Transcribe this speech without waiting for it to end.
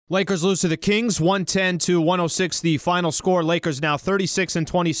Lakers lose to the Kings, 110-106 the final score. Lakers now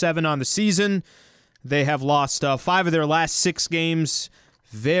 36-27 on the season. They have lost 5 of their last 6 games.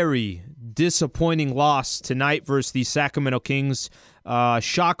 Very disappointing loss tonight versus the Sacramento Kings.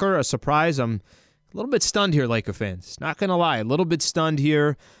 Shocker, a surprise. I'm a little bit stunned here, Laker fans. Not going to lie, a little bit stunned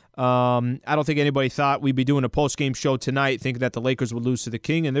here. I don't think anybody thought we'd be doing a post-game show tonight thinking that the Lakers would lose to the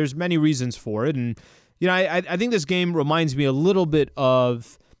King, and there's many reasons for it. And I think this game reminds me a little bit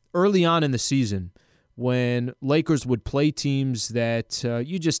of early on in the season when Lakers would play teams that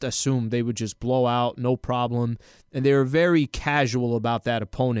you just assumed they would just blow out, no problem, and they were very casual about that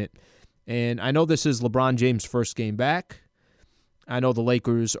opponent. And I know this is LeBron James' first game back. I know the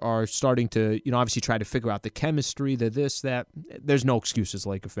Lakers are starting to, obviously try to figure out the chemistry, the this, that. There's no excuses,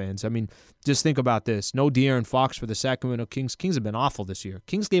 Laker fans. I mean, just think about this. No De'Aaron Fox for the Sacramento Kings. Kings have been awful this year.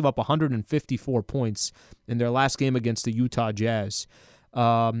 Kings gave up 154 points in their last game against the Utah Jazz.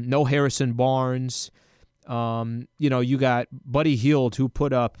 No Harrison Barnes. You got Buddy Hield, who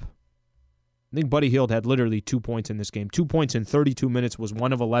put up, I think Buddy Hield had literally 2 points in this game. 2 points in 32 minutes, was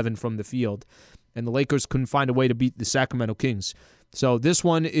 1 of 11 from the field. And the Lakers couldn't find a way to beat the Sacramento Kings. So this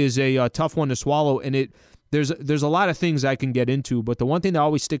one is a tough one to swallow, and there's a lot of things I can get into, but the one thing that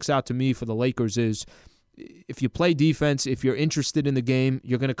always sticks out to me for the Lakers is if you play defense, if you're interested in the game,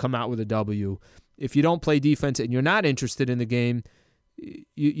 you're going to come out with a W. If you don't play defense and you're not interested in the game,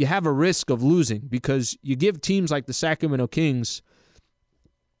 you have a risk of losing because you give teams like the Sacramento Kings,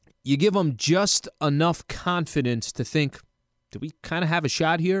 you give them just enough confidence to think, do we kind of have a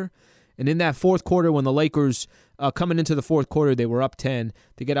shot here? And in that fourth quarter, when the Lakers, coming into the fourth quarter, they were up 10.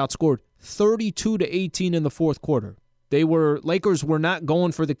 They get outscored 32-18 in the fourth quarter. Lakers were not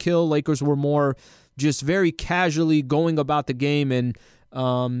going for the kill. Lakers were more just very casually going about the game. And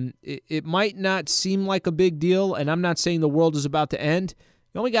it might not seem like a big deal, and I'm not saying the world is about to end.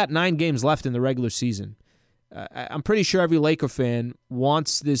 You only got 9 games left in the regular season. I'm pretty sure every Laker fan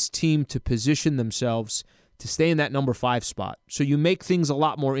wants this team to position themselves to stay in that number 5 spot. So you make things a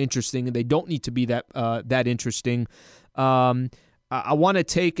lot more interesting, and they don't need to be that interesting. I want to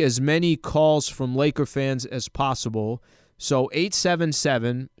take as many calls from Laker fans as possible. So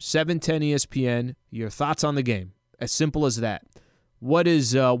 877-710-ESPN, your thoughts on the game. As simple as that. What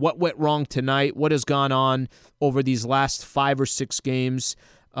went wrong tonight? What has gone on over these last 5 or 6 games?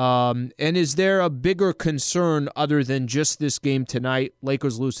 And is there a bigger concern other than just this game tonight?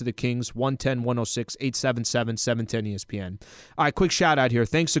 Lakers lose to the Kings, 110-106, 877-710-ESPN. All right, quick shout out here.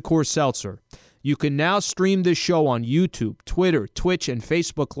 Thanks to Coors Seltzer. You can now stream this show on YouTube, Twitter, Twitch, and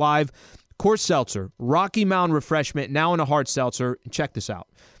Facebook Live. Coors Seltzer, Rocky Mountain Refreshment, now in a hard seltzer. And check this out.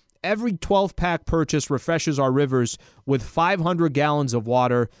 Every 12-pack purchase refreshes our rivers with 500 gallons of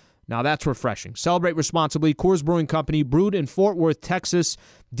water. Now that's refreshing. Celebrate responsibly. Coors Brewing Company, brewed in Fort Worth, Texas.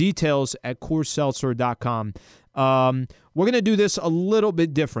 Details at CoorsSeltzer.com. We're going to do this a little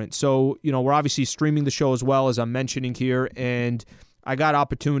bit different. So, we're obviously streaming the show as well, as I'm mentioning here, and I got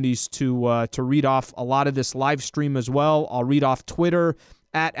opportunities to read off a lot of this live stream as well. I'll read off Twitter,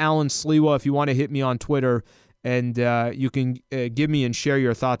 at Alan Sliwa, if you want to hit me on Twitter, and you can give me and share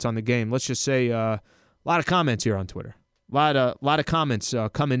your thoughts on the game. Let's just say a lot of comments here on Twitter. A lot of comments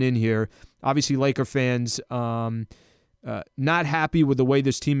coming in here. Obviously, Laker fans not happy with the way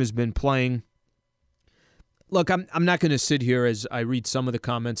this team has been playing. Look, I'm not going to sit here as I read some of the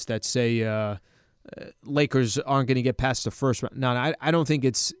comments that say Lakers aren't going to get past the first round. No, I don't think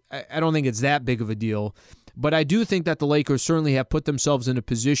it's that big of a deal. But I do think that the Lakers certainly have put themselves in a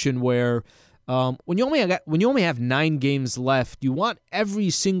position where when you only have 9 games left, you want every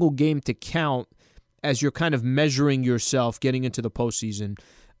single game to count as you're kind of measuring yourself getting into the postseason.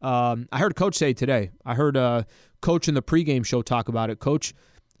 I heard Coach say today. I heard Coach in the pregame show talk about it. Coach,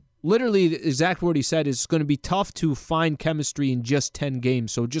 literally the exact word he said is it's going to be tough to find chemistry in just 10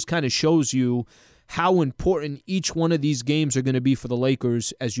 games. So it just kind of shows you how important each one of these games are going to be for the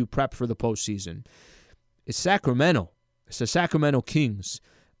Lakers as you prep for the postseason. It's Sacramento. It's the Sacramento Kings.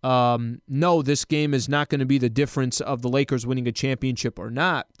 No, this game is not going to be the difference of the Lakers winning a championship or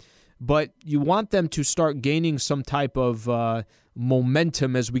not. But you want them to start gaining some type of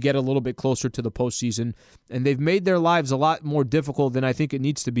momentum as we get a little bit closer to the postseason. And they've made their lives a lot more difficult than I think it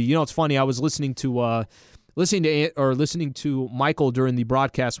needs to be. It's funny. I was listening to Michael during the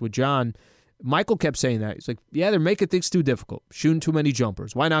broadcast with John. Michael kept saying that. He's like, yeah, they're making things too difficult, shooting too many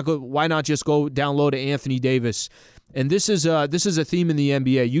jumpers. Why not just go down low to Anthony Davis? And this is a theme in the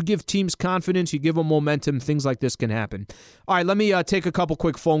NBA. You give teams confidence, you give them momentum, things like this can happen. All right, let me take a couple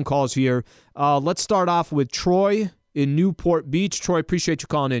quick phone calls here. Let's start off with Troy in Newport Beach. Troy, appreciate you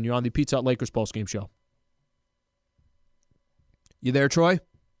calling in. You're on the Pizza Hut Lakers postgame show. You there, Troy?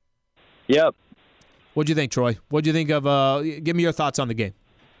 Yep. What'd you think, Troy? What'd you think of give me your thoughts on the game.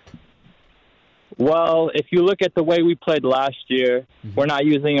 Well, if you look at the way we played last year, we're not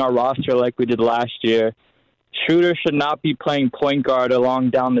using our roster like we did last year. Schroeder should not be playing point guard along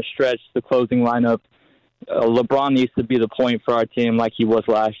down the stretch, the closing lineup. LeBron needs to be the point for our team like he was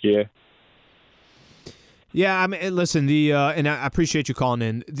last year. Yeah, I mean, listen, and I appreciate you calling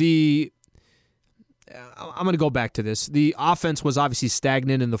in. I'm going to go back to this. The offense was obviously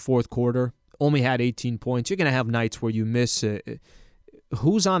stagnant in the fourth quarter, only had 18 points. You're going to have nights where you miss.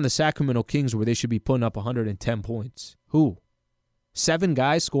 Who's on the Sacramento Kings where they should be putting up 110 points? Who? 7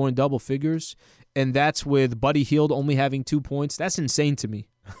 guys scoring double figures, and that's with Buddy Hield only having 2 points? That's insane to me.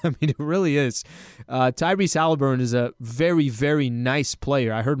 I mean, it really is. Tyrese Halliburton is a very, very nice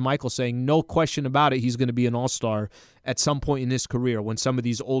player. I heard Michael saying, no question about it, he's going to be an all-star at some point in his career when some of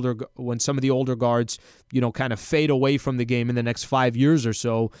the older guards, kind of fade away from the game in the next 5 years or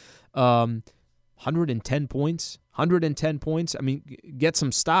so. 110 points. 110 points. I mean, get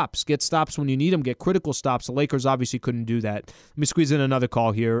some stops. Get stops when you need them. Get critical stops. The Lakers obviously couldn't do that. Let me squeeze in another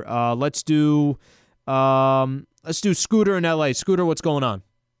call here. Let's do Scooter in L.A. Scooter, what's going on?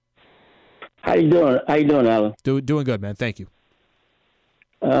 How you doing? Alan? Doing good, man. Thank you.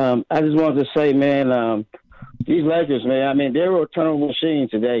 I just wanted to say, man, these Lakers, man, I mean, they were a turnover machine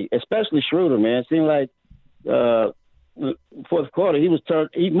today, especially Schroeder, man. It seemed like fourth quarter, he must have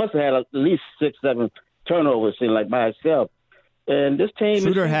had at least 6-7 turnovers, seemed like, by himself. And this team,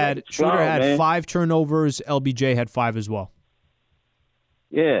 Schroeder had 5 turnovers. LBJ had 5 as well.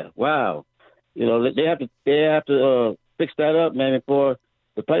 Yeah, wow. They have to fix that up, man, before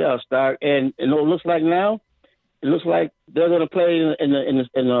the playoffs start. And it looks like now, it looks like they're going to play in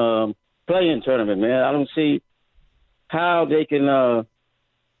the play-in tournament, man. I don't see how they can,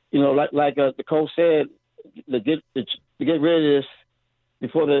 like the coach said, to get rid of this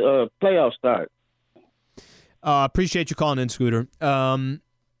before the playoffs start. Appreciate you calling in, Scooter. When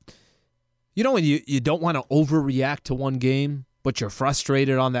you don't want to overreact to one game, but you're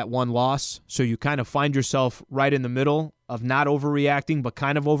frustrated on that one loss, so you kind of find yourself right in the middle of not overreacting, but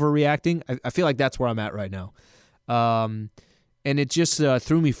kind of overreacting. I feel like that's where I'm at right now. And it just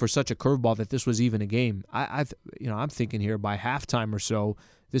threw me for such a curveball that this was even a game. I'm thinking here by halftime or so,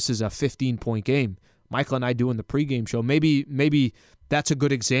 this is a 15-point game. Michael and I doing the pregame show. Maybe that's a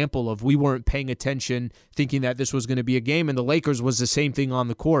good example of we weren't paying attention, thinking that this was going to be a game, and the Lakers was the same thing on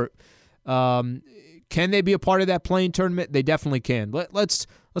the court. Can they be a part of that play-in tournament? They definitely can. Let's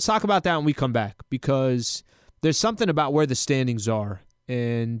talk about that when we come back, because there's something about where the standings are,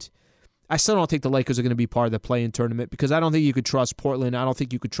 and I still don't think the Lakers are going to be part of the play-in tournament because I don't think you could trust Portland. I don't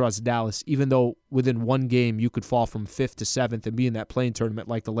think you could trust Dallas, even though within one game you could fall from 5th to 7th and be in that play-in tournament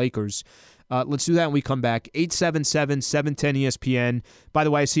like the Lakers. Let's do that when we come back. 877-710-ESPN. By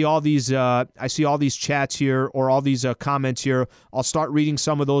the way, I see all these chats here or all these comments here. I'll start reading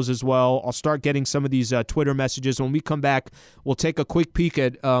some of those as well. I'll start getting some of these Twitter messages. When we come back, we'll take a quick peek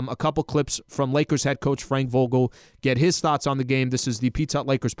at a couple clips from Lakers head coach Frank Vogel, get his thoughts on the game. This is the Pizza Hut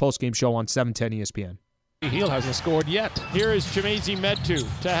Lakers postgame show on 710 ESPN. Hield hasn't scored yet. Here is Chimezie Metu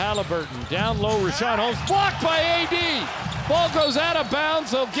to Halliburton. Down low, Rashawn Holmes. Blocked by A.D. Ball goes out of bounds.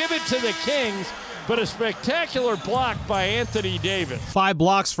 They'll give it to the Kings, but a spectacular block by Anthony Davis. 5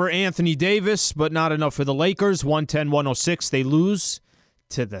 blocks for Anthony Davis, but not enough for the Lakers. 110-106. They lose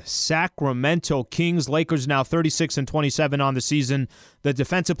to the Sacramento Kings. Lakers now 36-27 on the season. The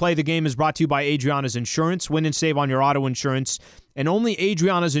defensive play of the game is brought to you by Adriana's Insurance. Win and save on your auto insurance, and only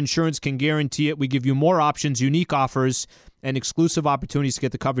Adriana's Insurance can guarantee it. We give you more options, unique offers, and exclusive opportunities to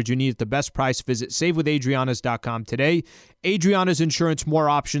get the coverage you need at the best price. Visit SaveWithAdrianas.com today. Adriana's Insurance, more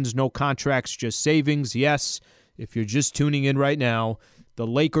options, no contracts, just savings. Yes, if you're just tuning in right now, the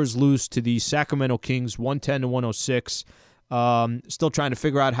Lakers lose to the Sacramento Kings 110-106. Still trying to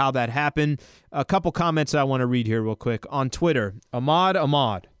figure out how that happened. A couple comments I want to read here real quick. On Twitter,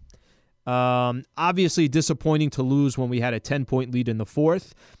 Ahmad. Obviously disappointing to lose when we had a 10-point lead in the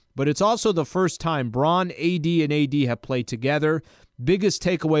fourth, but it's also the first time Bron, AD, and AD have played together. Biggest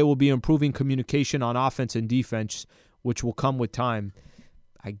takeaway will be improving communication on offense and defense, which will come with time.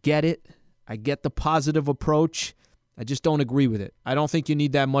 I get it. I get the positive approach. I just don't agree with it. I don't think you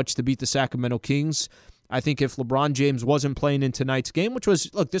need that much to beat the Sacramento Kings. I think if LeBron James wasn't playing in tonight's game, which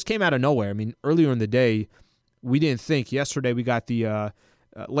was, look, this came out of nowhere. I mean, earlier in the day, we didn't think. Yesterday, we got the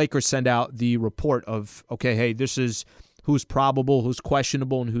Lakers send out the report of, okay, hey, this is who's probable, who's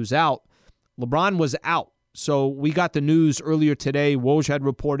questionable, and who's out. LeBron was out. So we got the news earlier today. Woj had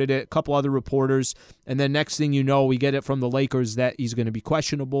reported it, a couple other reporters, and then next thing you know, we get it from the Lakers that he's going to be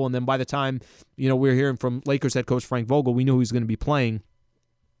questionable. And then by the time, we're hearing from Lakers head coach Frank Vogel, we knew he was going to be playing.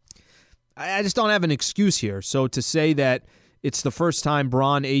 I just don't have an excuse here. So to say that it's the first time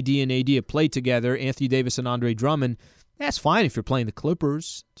Bron, AD, and AD have played together, Anthony Davis and Andre Drummond, that's fine if you're playing the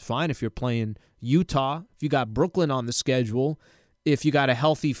Clippers. It's fine if you're playing Utah. If you got Brooklyn on the schedule, if you got a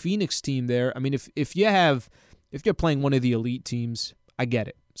healthy Phoenix team there. I mean, if you're playing one of the elite teams, I get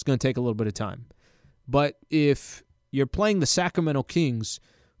it. It's going to take a little bit of time. But if you're playing the Sacramento Kings,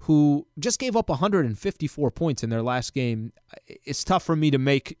 who just gave up 154 points in their last game, it's tough for me to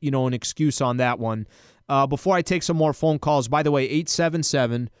make, an excuse on that one. Before I take some more phone calls, by the way,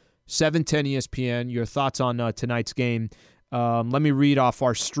 877-710-ESPN, your thoughts on tonight's game. Let me read off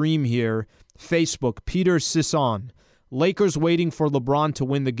our stream here. Facebook, Peter Sisson. Lakers waiting for LeBron to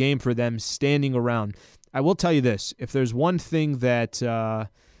win the game for them, standing around. I will tell you this. If there's one thing I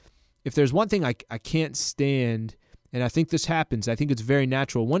can't stand, and I think this happens, I think it's very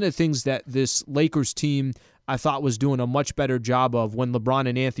natural. One of the things that this Lakers team I thought was doing a much better job of when LeBron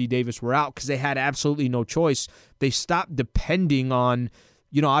and Anthony Davis were out, because they had absolutely no choice, they stopped depending on,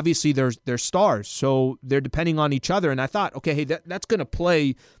 obviously they're stars, so they're depending on each other. And I thought, okay, hey, that's going to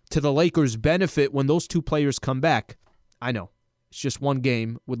play to the Lakers' benefit when those two players come back. I know. It's just one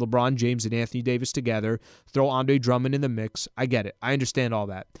game with LeBron James and Anthony Davis together. Throw Andre Drummond in the mix. I get it. I understand all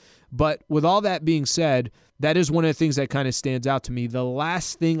that. But with all that being said, that is one of the things that kind of stands out to me. The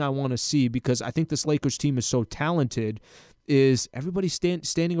last thing I want to see, because I think this Lakers team is so talented, is everybody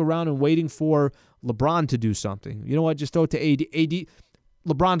standing around and waiting for LeBron to do something. You know what? Just throw it to AD.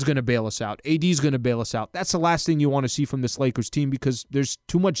 LeBron's going to bail us out. AD's going to bail us out. That's the last thing you want to see from this Lakers team, because there's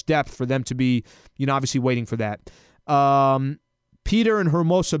too much depth for them to be, obviously waiting for that. Peter in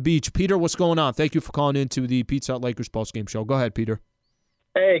Hermosa Beach. Peter, what's going on? Thank you for calling into the Pizza Hut Lakers postgame show. Go ahead, Peter.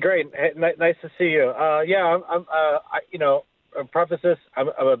 Hey, great. Hey, nice to see you. I'll preface this. I'm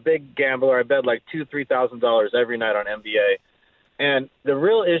a big gambler. I bet like $2,000-$3,000 every night on NBA. And the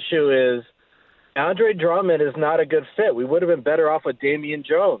real issue is Andre Drummond is not a good fit. We would have been better off with Damian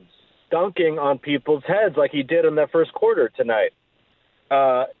Jones dunking on people's heads like he did in that first quarter tonight.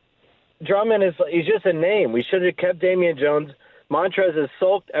 Drummond he's just a name. We should have kept Damian Jones. Montrez has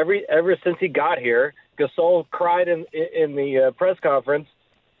sulked ever since he got here. Gasol cried in the press conference.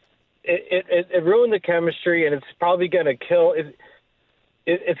 It ruined the chemistry, and it's probably going to kill.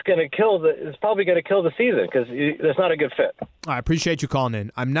 It's probably going to kill the season because it's not a good fit. I appreciate you calling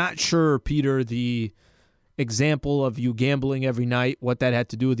in. I'm not sure, Peter, the example of you gambling every night, what that had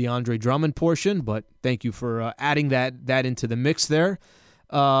to do with the Andre Drummond portion, but thank you for adding that into the mix there.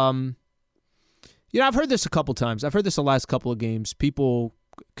 I've heard this a couple times. I've heard this the last couple of games. People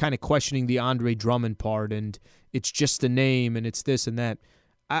kind of questioning the Andre Drummond part, and it's just a name, and it's this and that.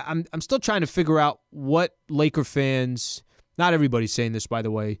 I'm still trying to figure out what Laker fans, not everybody's saying this, by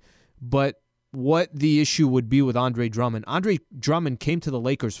the way, but what the issue would be with Andre Drummond. Andre Drummond came to the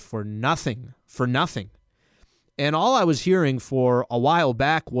Lakers for nothing. And all I was hearing for a while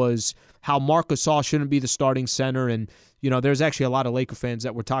back was how Marc Gasol shouldn't be the starting center, and there's actually a lot of Laker fans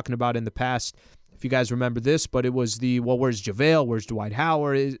that were talking about in the past, if you guys remember this, but it was where's JaVale, where's Dwight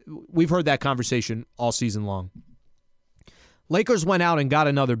Howard? We've heard that conversation all season long. Lakers went out and got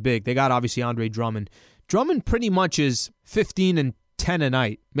another big. They got, obviously, Andre Drummond. Drummond pretty much is 15 and 10 a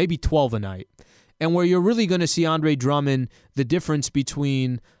night, maybe 12 a night. And where you're really going to see Andre Drummond, the difference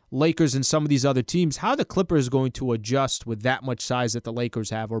between Lakers and some of these other teams, how the Clippers going to adjust with that much size that the Lakers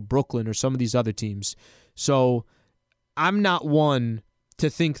have, or Brooklyn, or some of these other teams. So I'm not one to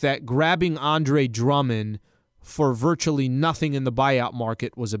think that grabbing Andre Drummond for virtually nothing in the buyout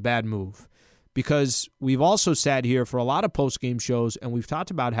market was a bad move. Because we've also sat here for a lot of post-game shows, and we've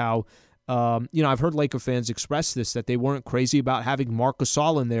talked about how, I've heard Laker fans express this, that they weren't crazy about having Marc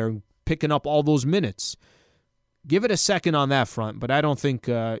Gasol in there and picking up all those minutes. Give it a second on that front, but I don't think,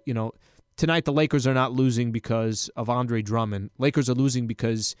 tonight the Lakers are not losing because of Andre Drummond. Lakers are losing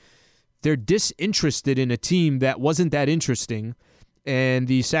because they're disinterested in a team that wasn't that interesting, and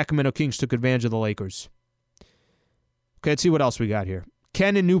the Sacramento Kings took advantage of the Lakers. Okay, let's see what else we got here.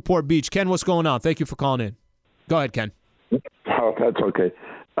 Ken in Newport Beach. Ken, what's going on? Thank you for calling in. Go ahead, Ken. Oh, that's okay.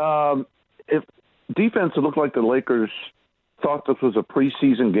 If defense, it looked like the Lakers thought this was a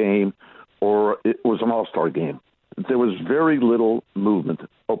preseason game or it was an all-star game. There was very little movement,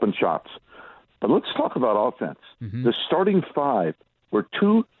 open shots. But let's talk about offense. Mm-hmm. The starting five were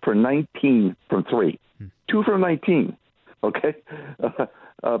 2 for 19 from three. 2 for 19, okay?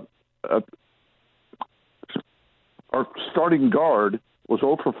 Our starting guard was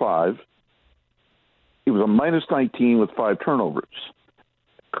 0 for 5. He was a minus 19 with 5 turnovers.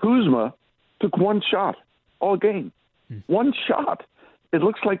 Kuzma took one shot all game. One shot. It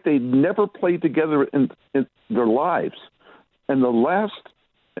looks like they never played together in their lives. And the last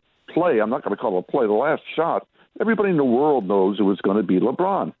play, I'm not going to call it a play, the last shot, everybody in the world knows it was going to be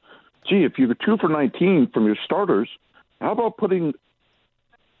LeBron. Gee, if you're 2 for 19 from your starters, how about putting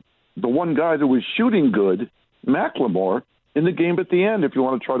the one guy that was shooting good, McLemore, in the game at the end if you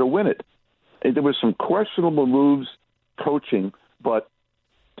want to try to win it? And there was some questionable moves coaching, but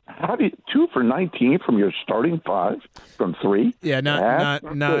how do you 2 for 19 from your starting 5 from 3? Yeah,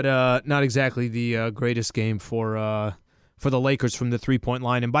 not exactly the greatest game for the Lakers from the 3-point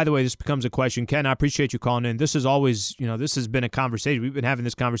line. And by the way, this becomes a question. Ken, I appreciate you calling in. This is always, this has been a conversation. We've been having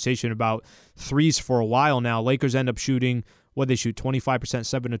this conversation about threes for a while now. Lakers end up shooting, what they shoot, 25%,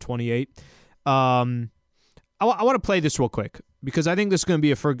 7 to 28. I want to play this real quick because I think this is going to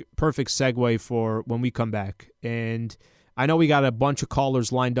be a perfect segue for when we come back. And I know we got a bunch of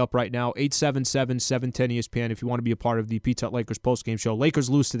callers lined up right now. 877-710-ESPN if you want to be a part of the Pizza Hut Lakers postgame show. Lakers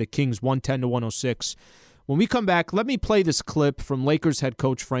lose to the Kings 110-106. When we come back, let me play this clip from Lakers head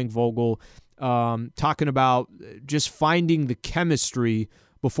coach Frank Vogel talking about just finding the chemistry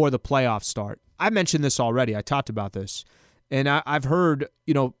before the playoffs start. I mentioned this already. I talked about this. And I've heard,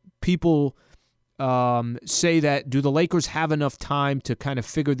 people say that, do the Lakers have enough time to kind of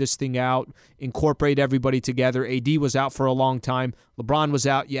figure this thing out, incorporate everybody together? AD was out for a long time. LeBron was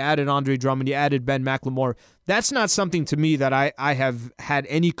out. You added Andre Drummond. You added Ben McLemore. That's not something to me that I have had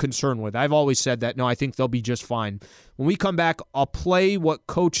any concern with. I've always said that, no, I think they'll be just fine. When we come back, I'll play what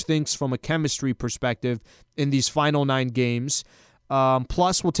Coach thinks from a chemistry perspective in these final 9 games.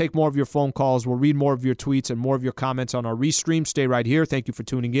 Plus, we'll take more of your phone calls. We'll read more of your tweets and more of your comments on our restream. Stay right here. Thank you for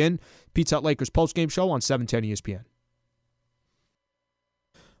tuning in. Pizza Hut Lakers postgame show on 710 ESPN.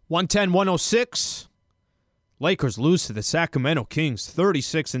 110-106. Lakers lose to the Sacramento Kings,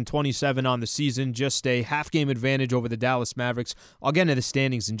 36-27 on the season. Just a half-game advantage over the Dallas Mavericks. I'll get into the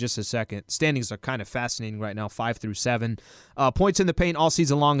standings in just a second. Standings are kind of fascinating right now, 5 through 7. Points in the Paint all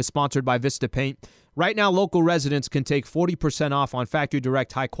season long is sponsored by Vista Paint. Right now, local residents can take 40% off on factory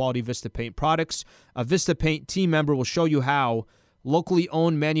direct high-quality Vista Paint products. A Vista Paint team member will show you how. Locally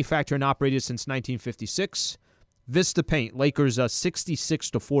owned, manufactured, and operated since 1956. Vista Paint, Lakers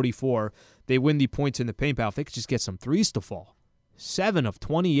 66-44. They win the points in the paint battle. If they could just get some threes to fall. 7 of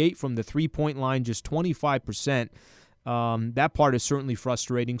 28 from the three-point line, just 25%. That part is certainly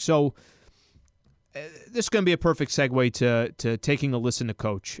frustrating. So this is going to be a perfect segue to taking a listen to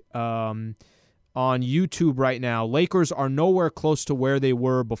Coach. On YouTube right now, Lakers are nowhere close to where they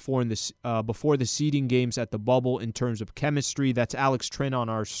were before the seeding games at the bubble in terms of chemistry. That's Alex Trin on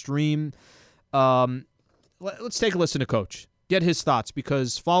our stream. Let's take a listen to Coach. Get his thoughts,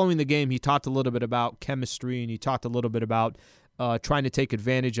 because following the game, he talked a little bit about chemistry, and he talked a little bit about trying to take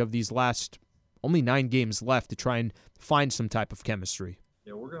advantage of these last only 9 games left to try and find some type of chemistry.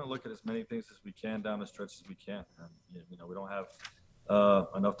 Yeah, we're going to look at as many things as we can down the stretch as we can. We don't have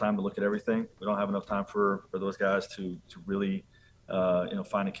enough time to look at everything. We don't have enough time for those guys to really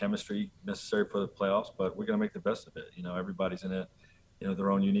find a chemistry necessary for the playoffs, but we're going to make the best of it. Everybody's in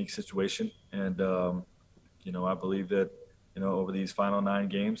their own unique situation, and I believe that over these final 9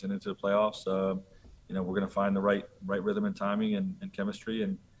 games and into the playoffs, we're going to find the right rhythm and timing and chemistry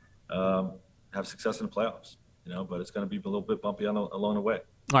and have success in the playoffs. But it's going to be a little bit bumpy along the way.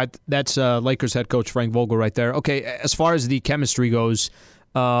 All right, that's Lakers head coach Frank Vogel right there. Okay, as far as the chemistry goes,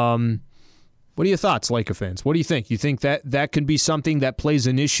 what are your thoughts, Laker fans? What do you think? You think that could be something that plays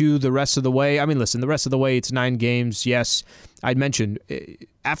an issue the rest of the way? I mean, listen, the rest of the way, it's 9 games. Yes, I'd mentioned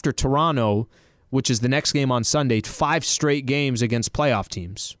after Toronto, which is the next game on Sunday, 5 straight games against playoff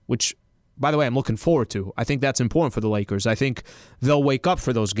teams, which, by the way, I'm looking forward to. I think that's important for the Lakers. I think they'll wake up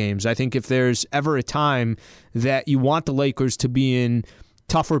for those games. I think if there's ever a time that you want the Lakers to be in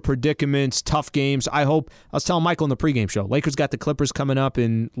tougher predicaments, tough games, I was telling Michael in the pregame show, Lakers got the Clippers coming up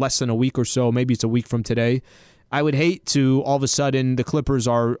in less than a week or so. Maybe it's a week from today. I would hate to all of a sudden the Clippers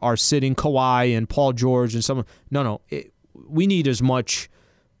are sitting Kawhi and Paul George and someone. No. We need as much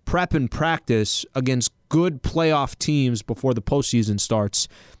prep and practice against good playoff teams before the postseason starts.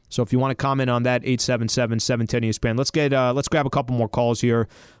 So if you want to comment on that, 877-710-ESPN. Let's grab a couple more calls here.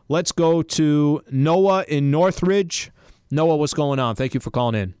 Let's go to Noah in Northridge. Noah, what's going on? Thank you for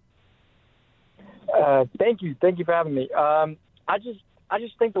calling in. Thank you for having me. I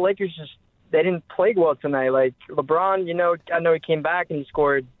just think the Lakers they didn't play well tonight. Like LeBron, I know he came back and he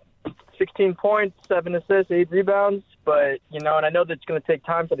scored 16 points, 7 assists, 8 rebounds. But and I know that it's going to take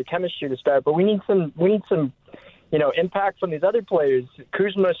time for the chemistry to start. But we need some impact from these other players.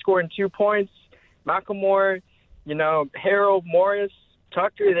 Kuzma scoring 2 points, McLemore, Harold, Morris,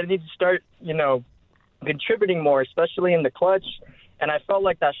 Tucker. They need to start, contributing more, especially in the clutch. And I felt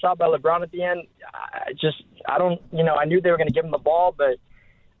like that shot by LeBron at the end. I knew they were going to give him the ball, but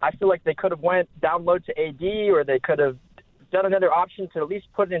I feel like they could have went down low to AD, or they could have done another option to at least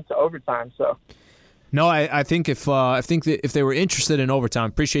put it into overtime. So. No, I think if they were interested in overtime,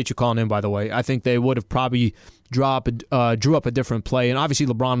 appreciate you calling in, by the way. I think they would have probably drew up a different play. And obviously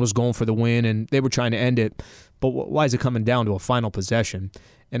LeBron was going for the win, and they were trying to end it. But why is it coming down to a final possession?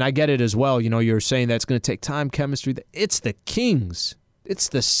 And I get it as well. You know, you're saying that it's going to take time, chemistry. It's the Kings. It's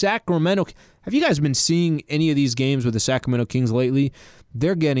the Sacramento. Have you guys been seeing any of these games with the Sacramento Kings lately?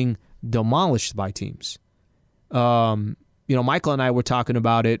 They're getting demolished by teams. You know, Michael and I were talking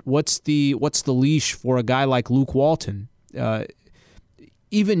about it. What's the leash for a guy like Luke Walton?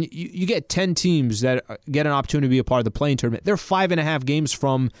 Even you get 10 teams that get an opportunity to be a part of the play-in tournament. They're 5.5 games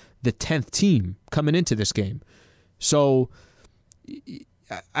from the 10th team coming into this game. So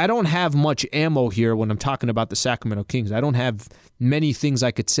I don't have much ammo here when I'm talking about the Sacramento Kings. I don't have many things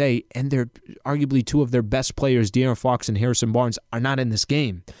I could say, and they're arguably two of their best players, De'Aaron Fox and Harrison Barnes, are not in this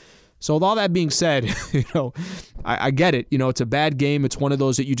game. So with all that being said, you know, I get it. You know, it's a bad game. It's one of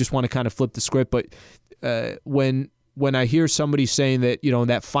those that you just want to kind of flip the script. But when I hear somebody saying that, you know,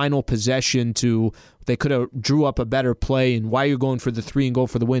 that final possession they could have drew up a better play, and why you're going for the 3 and go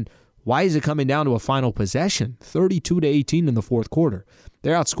for the win, why is it coming down to a final possession? 32-18 in the fourth quarter.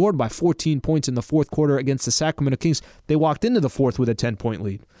 They're outscored by 14 points in the fourth quarter against the Sacramento Kings. They walked into the fourth with a 10-point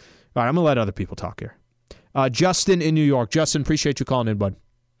lead. All right, I'm going to let other people talk here. Justin in New York. Justin, appreciate you calling in, bud.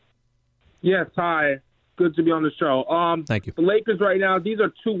 Yes, hi. Good to be on the show. Thank you. The Lakers right now, these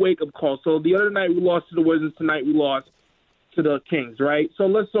are 2 wake-up calls. So the other night we lost to the Wizards. Tonight we lost to the Kings, right? So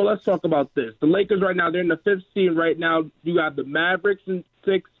let's talk about this. The Lakers right now, they're in the 5th seed right now. You have the Mavericks in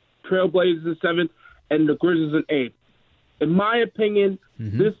 6th, Trailblazers in 7th, and the Grizzlies in 8th. In my opinion,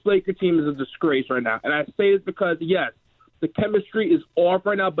 this Laker team is a disgrace right now. And I say this because, yes, the chemistry is off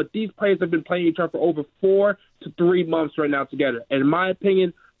right now, but these players have been playing each other for over 4 to 3 months right now together. And in my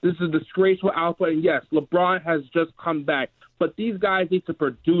opinion, this is disgraceful output. And, yes, LeBron has just come back. But these guys need to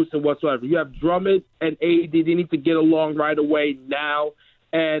produce and whatsoever. You have Drummond and AD. They need to get along right away now.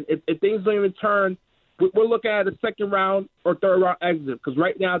 And if things don't even turn, we're looking at a second-round or third-round exit. Because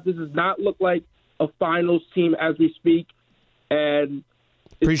right now this does not look like a finals team as we speak. And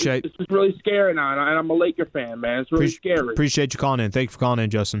it's just really scary now. And I'm a Laker fan, man. It's really scary. Appreciate you calling in. Thank you for calling in,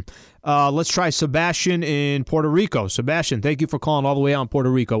 Justin. Let's try Sebastian in Puerto Rico. Sebastian, thank you for calling all the way out in Puerto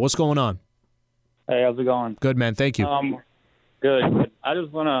Rico. What's going on? Hey, how's it going? Good, man. Thank you. Good. I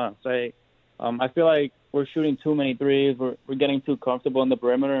just want to say I feel like we're shooting too many threes. We're getting too comfortable in the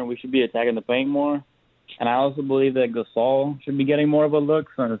perimeter, and we should be attacking the paint more. And I also believe that Gasol should be getting more of a look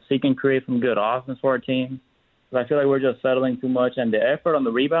so he can create some good offense for our team. I feel like we're just settling too much. And the effort on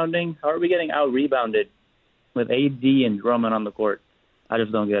the rebounding, how are we getting out-rebounded with AD and Drummond on the court? I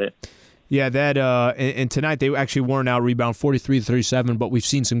just don't get it. Yeah, that and tonight they actually weren't out-rebound 43-37, but we've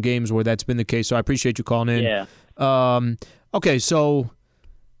seen some games where that's been the case, so I appreciate you calling in. Yeah. Okay, so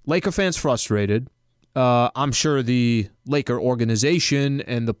Laker fans frustrated. I'm sure the Laker organization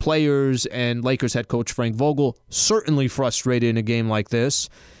and the players and Lakers head coach Frank Vogel certainly frustrated in a game like this.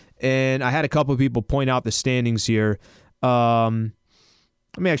 And I had a couple of people point out the standings here. Let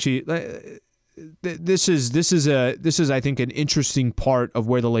me actually. This is I think an interesting part of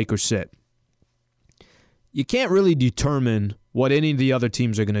where the Lakers sit. You can't really determine what any of the other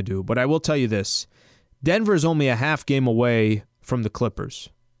teams are going to do, but I will tell you this: Denver is only a half game away from the Clippers.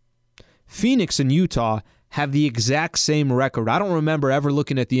 Phoenix and Utah have the exact same record. I don't remember ever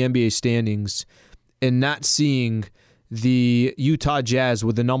looking at the NBA standings and not seeing the Utah Jazz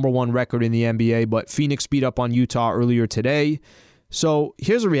with the number 1 record in the NBA, but Phoenix beat up on Utah earlier today. So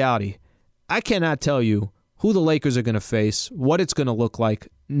here's the reality. I cannot tell you who the Lakers are going to face, what it's going to look like.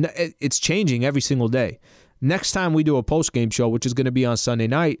 It's changing every single day. Next time we do a post-game show, which is going to be on Sunday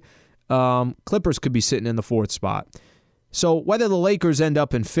night, Clippers could be sitting in the 4th spot. So whether the Lakers end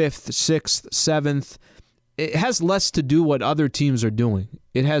up in 5th, 6th, 7th, it has less to do what other teams are doing.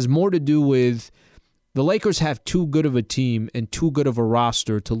 It has more to do with the Lakers have too good of a team and too good of a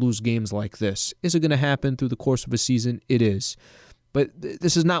roster to lose games like this. Is it going to happen through the course of a season? It is. But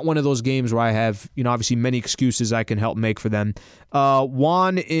this is not one of those games where I have, obviously many excuses I can help make for them.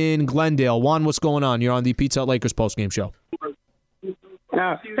 Juan in Glendale. Juan, what's going on? You're on the Pizza Hut Lakers postgame show.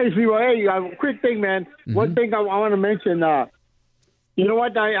 Hey, Steve, hey, quick thing, man. Mm-hmm. One thing I want to mention, you know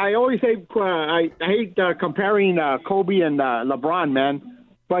what? I always say I hate comparing Kobe and LeBron, man.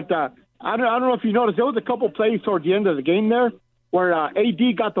 But I don't know if you noticed, there was a couple plays towards the end of the game there where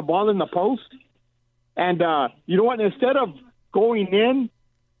AD got the ball in the post. And you know what? Instead of going in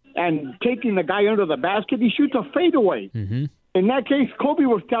and taking the guy under the basket, he shoots a fadeaway. Mm-hmm. In that case, Kobe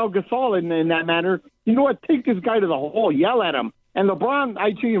would tell Gasol in that manner, you know what? Take this guy to the hole, yell at him, And LeBron,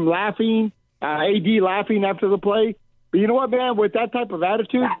 I see him laughing, AD laughing after the play. But you know what, man? With that type of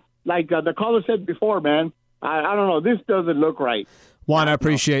attitude, like the caller said before, man, I don't know. This doesn't look right. Juan, I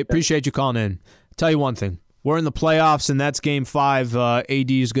appreciate you calling in. Tell you one thing. We're in the playoffs, and that's Game 5.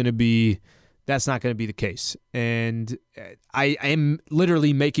 AD is going to be – that's not going to be the case. And I am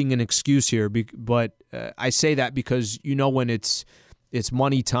literally making an excuse here, but I say that because when it's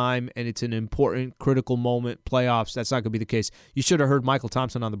money time and it's an important, critical moment, playoffs, that's not going to be the case. You should have heard Michael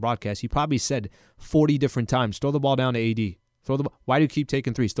Thompson on the broadcast. He probably said 40 different times, throw the ball down to AD. Why do you keep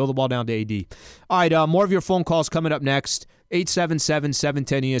taking threes? Throw the ball down to AD. All right, more of your phone calls coming up next.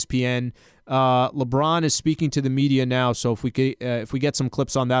 877-710-ESPN. LeBron is speaking to the media now, so if we get some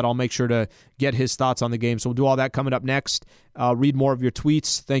clips on that, I'll make sure to get his thoughts on the game. So we'll do all that coming up next. Read more of your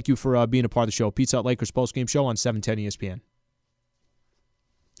tweets. Thank you for being a part of the show. Pizza Hut Lakers postgame show on 710 ESPN.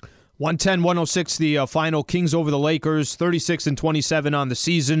 110-106, the final. Kings over the Lakers, 36-27 on the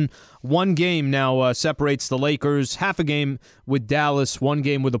season. One game now separates the Lakers. Half a game with Dallas, one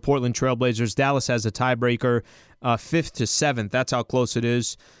game with the Portland Trailblazers. Dallas has a tiebreaker, 5th to 7th. That's how close it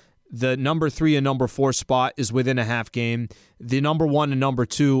is. The number 3 and number 4 spot is within a half game. The number 1 and number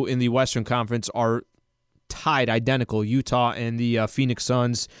 2 in the Western Conference are tied, identical, Utah and the Phoenix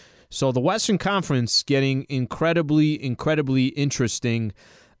Suns. So the Western Conference getting incredibly, incredibly interesting.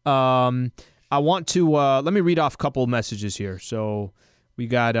 I want to let me read off a couple of messages here. So we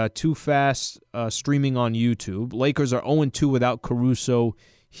got Too Fast streaming on YouTube. Lakers are 0-2 without Caruso.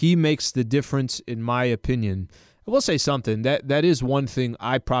 He makes the difference, in my opinion. I will say something. That is one thing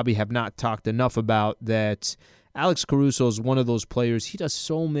I probably have not talked enough about, that Alex Caruso is one of those players. He does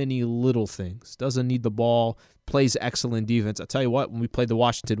so many little things. Doesn't need the ball. Plays excellent defense. I'll tell you what, when we played the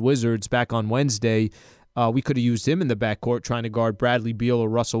Washington Wizards back on Wednesday, we could have used him in the backcourt trying to guard Bradley Beal or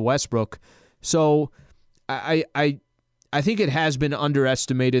Russell Westbrook. So I think it has been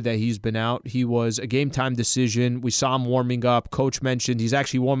underestimated that he's been out. He was a game-time decision. We saw him warming up. Coach mentioned he's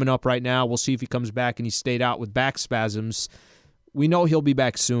actually warming up right now. We'll see if he comes back, and he stayed out with back spasms. We know he'll be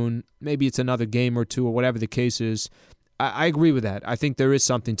back soon. Maybe it's another game or two or whatever the case is. I agree with that. I think there is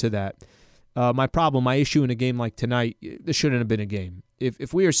something to that. My issue in a game like tonight, this shouldn't have been a game.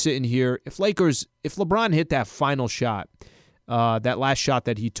 If we are sitting here, if LeBron hit that final shot, that last shot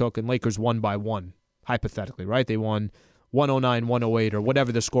that he took, and Lakers won by 1, hypothetically, right? They won 109, 108, or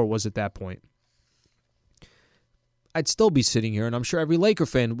whatever the score was at that point. I'd still be sitting here, and I'm sure every Laker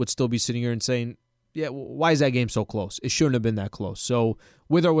fan would still be sitting here and saying, yeah, why is that game so close? It shouldn't have been that close. So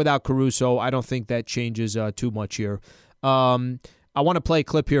with or without Caruso, I don't think that changes too much here. I want to play a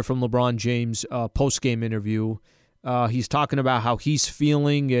clip here from LeBron James' post-game interview. He's talking about how he's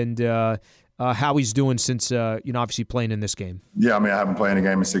feeling and how he's doing since, obviously playing in this game. Yeah, I haven't played a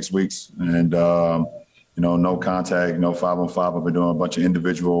game in 6 weeks. And, no contact, no 5-on-5. I've been doing a bunch of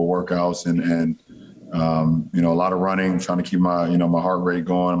individual workouts and a lot of running, trying to keep my, my heart rate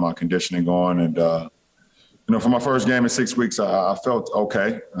going, my conditioning going. And, for my first game in 6 weeks, I felt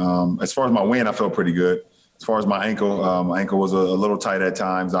okay. As far as my win, I felt pretty good. As far as my ankle was a little tight at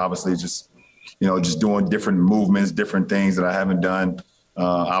times, obviously just doing different movements, different things that I haven't done,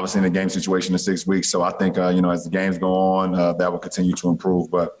 obviously in the game situation in 6 weeks. So I think, as the games go on, that will continue to improve.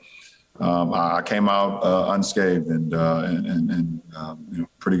 But I came out unscathed and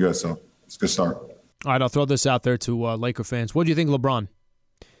pretty good. So it's a good start. All right, I'll throw this out there to Laker fans. What do you think of LeBron?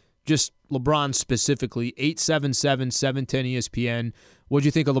 Just LeBron specifically, 877-710-ESPN. What do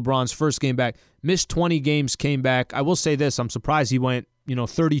you think of LeBron's first game back? Missed 20 games, came back. I will say this. I'm surprised he went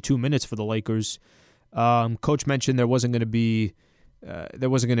 32 minutes for the Lakers. Coach mentioned there wasn't going to be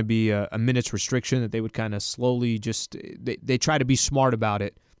a minutes restriction, that they would kind of slowly they try to be smart about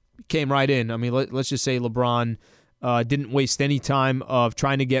it. Came right in. Let's just say LeBron didn't waste any time of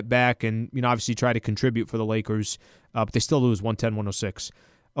trying to get back and obviously try to contribute for the Lakers, but they still lose 110-106.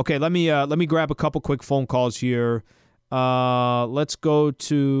 Okay, let me grab a couple quick phone calls here. Let's go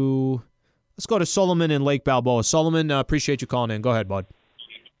to Solomon in Lake Balboa. Solomon, appreciate you calling in. Go ahead, bud.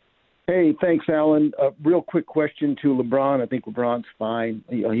 Hey, thanks, Alan. Real quick question to LeBron. I think LeBron's fine.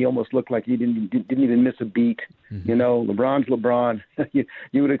 He almost looked like he didn't even miss a beat. Mm-hmm. LeBron's LeBron.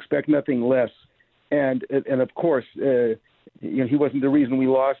 You would expect nothing less. And of course, he wasn't the reason we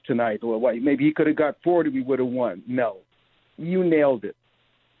lost tonight. Well, maybe he could have got 40, we would have won. No, you nailed it.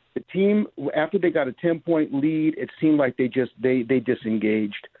 The team, after they got a 10-point lead, it seemed like they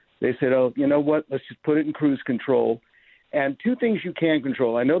disengaged. They said, oh, you know what, let's just put it in cruise control. And two things you can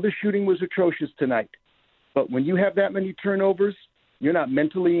control. I know the shooting was atrocious tonight, but when you have that many turnovers, you're not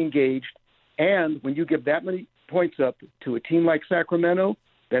mentally engaged. And when you give that many points up to a team like Sacramento,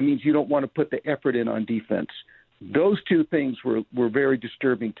 that means you don't want to put the effort in on defense. Those two things were very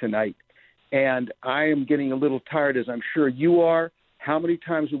disturbing tonight. And I am getting a little tired, as I'm sure you are. How many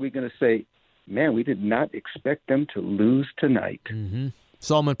times are we going to say, man, we did not expect them to lose tonight? Mm-hmm.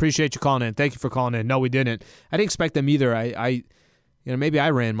 Solomon, appreciate you calling in. Thank you for calling in. No, we didn't. I didn't expect them either. Maybe I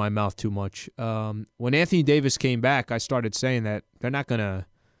ran my mouth too much. When Anthony Davis came back, I started saying that they're not gonna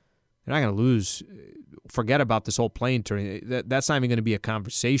lose. Forget about this whole playing tournament. That's not even going to be a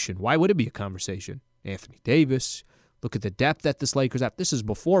conversation. Why would it be a conversation? Anthony Davis. Look at the depth that this Lakers have. This is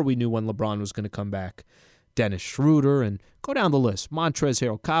before we knew when LeBron was going to come back. Dennis Schroeder, and go down the list. Montrezl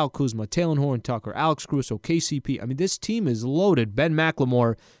Harrell, Kyle Kuzma, Talen Horton-Tucker, Alex Caruso, KCP. I mean, this team is loaded. Ben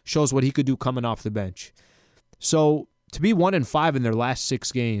McLemore shows what he could do coming off the bench. So to be 1-5 in their last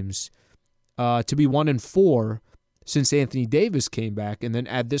 6 games, to be 1-4 since Anthony Davis came back, and then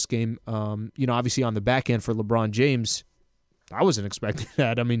add this game, obviously on the back end for LeBron James, I wasn't expecting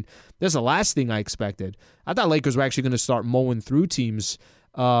that. I mean, that's the last thing I expected. I thought Lakers were actually going to start mowing through teams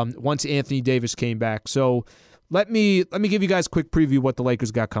once Anthony Davis came back. So let me give you guys a quick preview of what the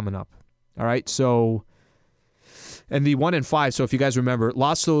Lakers got coming up. All right, so and the 1-5. So if you guys remember,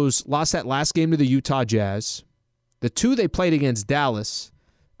 lost that last game to the Utah Jazz. The 2 they played against Dallas,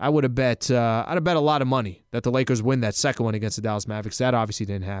 I would have bet a lot of money that the Lakers win that second one against the Dallas Mavericks. That obviously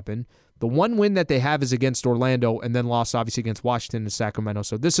didn't happen. The one win that they have is against Orlando, and then lost obviously against Washington and Sacramento.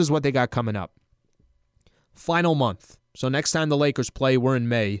 So this is what they got coming up. Final month. So next time the Lakers play, we're in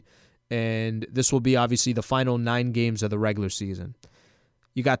May, and this will be obviously the final 9 games of the regular season.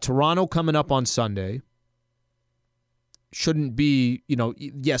 You got Toronto coming up on Sunday. Shouldn't be,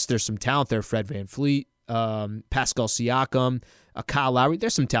 yes, there's some talent there. Fred VanVleet, Pascal Siakam, Kyle Lowry.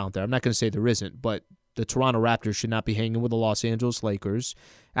 There's some talent there. I'm not going to say there isn't, but the Toronto Raptors should not be hanging with the Los Angeles Lakers.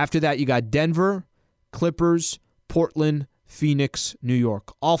 After that, you got Denver, Clippers, Portland, Phoenix, New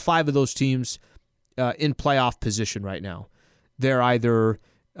York. All 5 of those teams in playoff position right now. They're either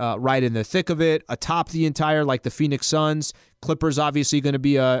right in the thick of it, atop the entire, like the Phoenix Suns. Clippers obviously going to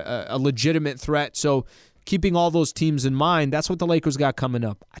be a legitimate threat. So keeping all those teams in mind, that's what the Lakers got coming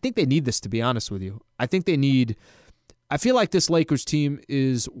up. I think they need this, to be honest with you. I feel like this Lakers team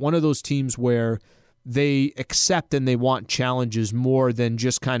is one of those teams where they accept and they want challenges more than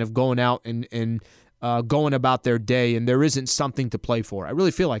just kind of going out and going about their day, and there isn't something to play for. I really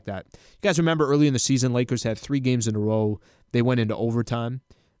feel like that. You guys remember early in the season, Lakers had 3 games in a row. They went into overtime.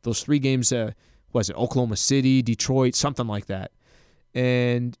 Those 3 games, was it Oklahoma City, Detroit, something like that.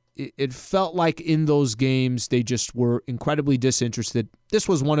 And it felt like in those games they just were incredibly disinterested. This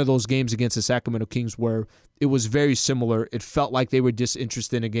was one of those games against the Sacramento Kings where it was very similar. It felt like they were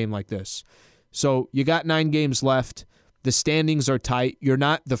disinterested in a game like this. So you got 9 games left. The standings are tight. You're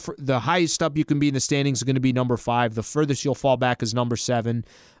not the highest up you can be in the standings is going to be number 5. The furthest you'll fall back is number 7.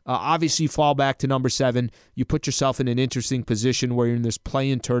 Obviously, fall back to number 7. You put yourself in an interesting position where you're in this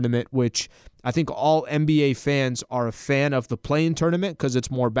play-in tournament, which I think all NBA fans are a fan of the play-in tournament because it's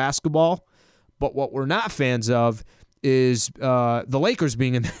more basketball. But what we're not fans of is the Lakers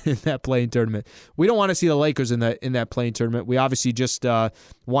being in that play-in tournament. We don't want to see the Lakers in that play-in tournament. We obviously just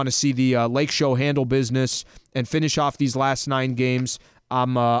want to see the Lake Show handle business and finish off these last 9 games.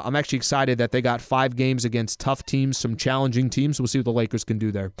 I'm actually excited that they got 5 games against tough teams, some challenging teams. We'll see what the Lakers can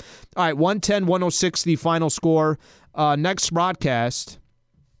do there. All right, 110-106 the final score. Next broadcast,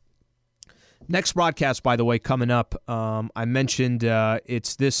 by the way, coming up. I mentioned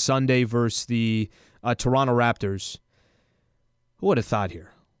it's this Sunday versus the Toronto Raptors. Who would have thought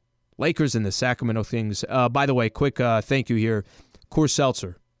here? Lakers and the Sacramento Kings. By the way, quick thank you here. Coors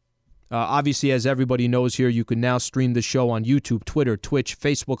Seltzer. Obviously, as everybody knows here, you can now stream the show on YouTube, Twitter, Twitch,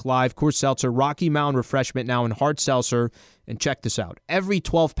 Facebook Live. Coors Seltzer, Rocky Mountain Refreshment now in hard seltzer. And check this out. Every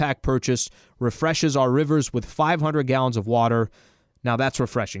 12-pack purchase refreshes our rivers with 500 gallons of water. Now that's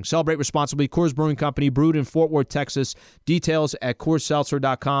refreshing. Celebrate responsibly. Coors Brewing Company, brewed in Fort Worth, Texas. Details at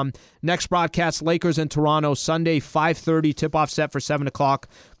CoorsSeltzer.com. Next broadcast, Lakers and Toronto, Sunday, 5:30. Tip-off set for 7 o'clock.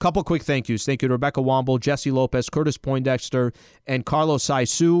 Couple quick thank yous. Thank you to Rebecca Womble, Jesse Lopez, Curtis Poindexter, and Carlos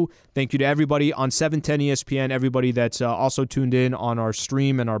Saisu. Thank you to everybody on 710 ESPN, everybody that's also tuned in on our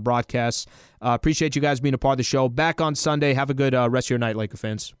stream and our broadcasts. Appreciate you guys being a part of the show. Back on Sunday. Have a good rest of your night, Laker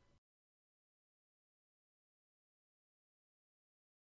fans.